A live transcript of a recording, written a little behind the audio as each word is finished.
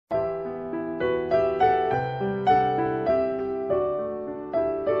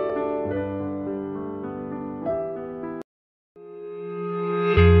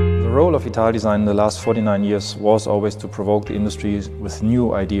of Italdesign in the last 49 years was always to provoke the industry with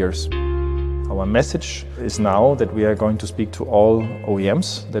new ideas. Our message is now that we are going to speak to all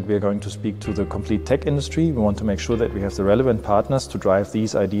OEMs, that we are going to speak to the complete tech industry. We want to make sure that we have the relevant partners to drive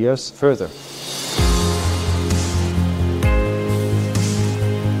these ideas further.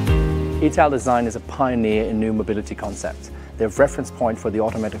 Italdesign is a pioneer in new mobility concepts. They're a reference point for the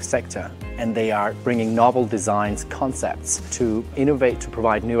automotive sector, and they are bringing novel designs, concepts to innovate, to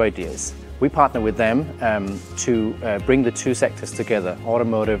provide new ideas. We partner with them to bring the two sectors together,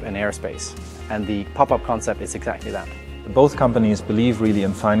 automotive and aerospace. And the PopUp concept is exactly that. Both companies believe really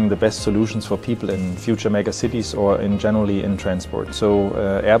in finding the best solutions for people in future mega cities or generally in transport. So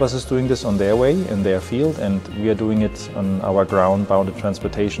Airbus is doing this on their way, in their field, and we are doing it on our ground-bounded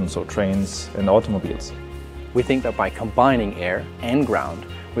transportation, so trains and automobiles. We think that by combining air and ground,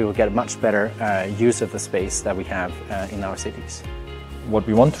 we will get a much better use of the space that we have in our cities. What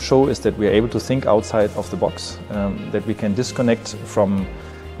we want to show is that we are able to think outside of the box, that we can disconnect from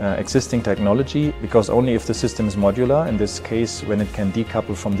existing technology, because only if the system is modular, in this case when it can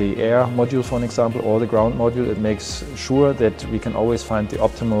decouple from the air module for an example or the ground module, it makes sure that we can always find the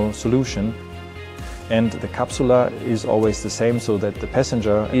optimal solution. And the capsula is always the same, so that the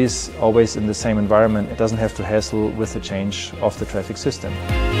passenger is always in the same environment. It doesn't have to hassle with the change of the traffic system.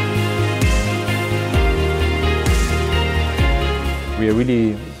 We are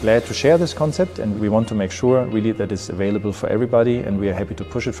really glad to share this concept, and we want to make sure really that it's available for everybody, and we are happy to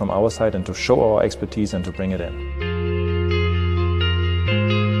push it from our side and to show our expertise and to bring it in.